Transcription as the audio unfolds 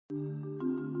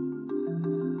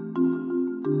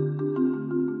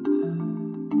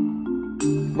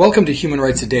Welcome to Human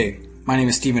Rights A Day. My name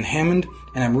is Stephen Hammond,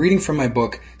 and I'm reading from my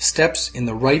book, Steps in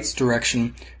the Rights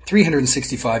Direction,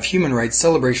 365 Human Rights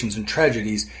Celebrations and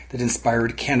Tragedies that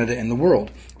Inspired Canada and the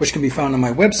World, which can be found on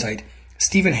my website,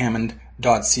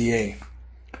 stephenhammond.ca.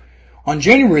 On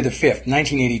January the 5th,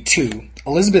 1982,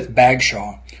 Elizabeth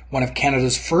Bagshaw, one of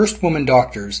Canada's first woman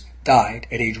doctors, died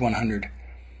at age 100.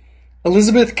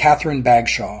 Elizabeth Catherine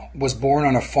Bagshaw was born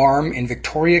on a farm in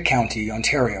Victoria County,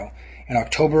 Ontario, in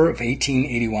October of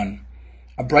 1881.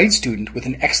 A bright student with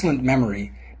an excellent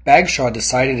memory, Bagshaw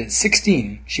decided at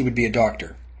 16 she would be a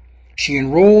doctor. She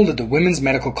enrolled at the Women's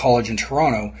Medical College in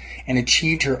Toronto and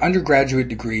achieved her undergraduate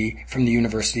degree from the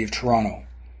University of Toronto.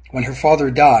 When her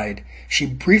father died, she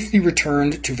briefly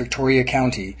returned to Victoria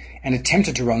County and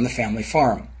attempted to run the family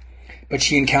farm. But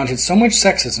she encountered so much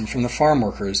sexism from the farm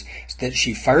workers that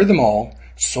she fired them all,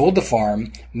 sold the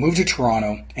farm, moved to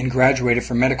Toronto, and graduated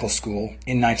from medical school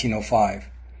in 1905.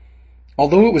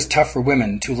 Although it was tough for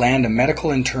women to land a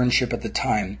medical internship at the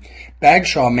time,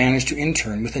 Bagshaw managed to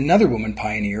intern with another woman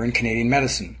pioneer in Canadian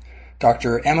medicine,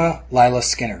 Dr. Emma Lila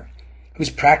Skinner, whose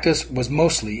practice was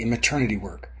mostly in maternity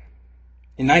work.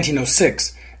 In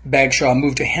 1906, Bagshaw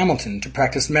moved to Hamilton to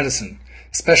practice medicine,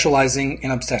 specializing in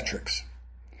obstetrics.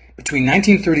 Between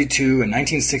 1932 and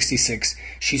 1966,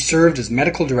 she served as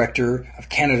medical director of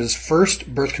Canada's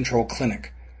first birth control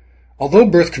clinic. Although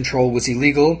birth control was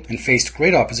illegal and faced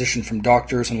great opposition from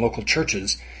doctors and local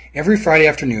churches, every Friday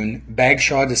afternoon,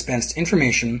 Bagshaw dispensed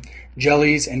information,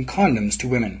 jellies, and condoms to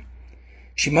women.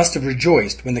 She must have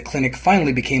rejoiced when the clinic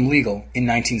finally became legal in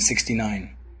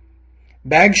 1969.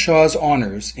 Bagshaw's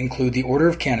honors include the Order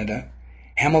of Canada,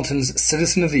 Hamilton's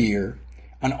Citizen of the Year,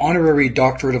 an honorary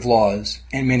doctorate of laws,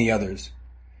 and many others.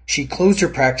 She closed her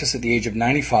practice at the age of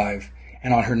 95,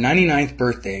 and on her 99th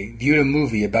birthday viewed a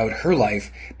movie about her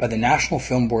life by the National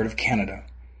Film Board of Canada.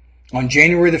 On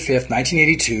January the 5th,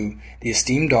 1982, the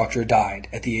esteemed doctor died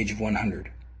at the age of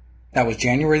 100. That was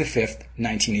January the 5th,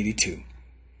 1982.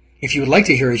 If you would like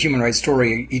to hear a human rights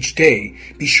story each day,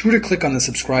 be sure to click on the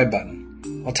subscribe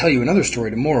button. I'll tell you another story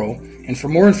tomorrow, and for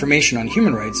more information on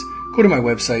human rights, go to my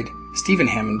website,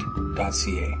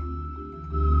 stephenhammond.ca.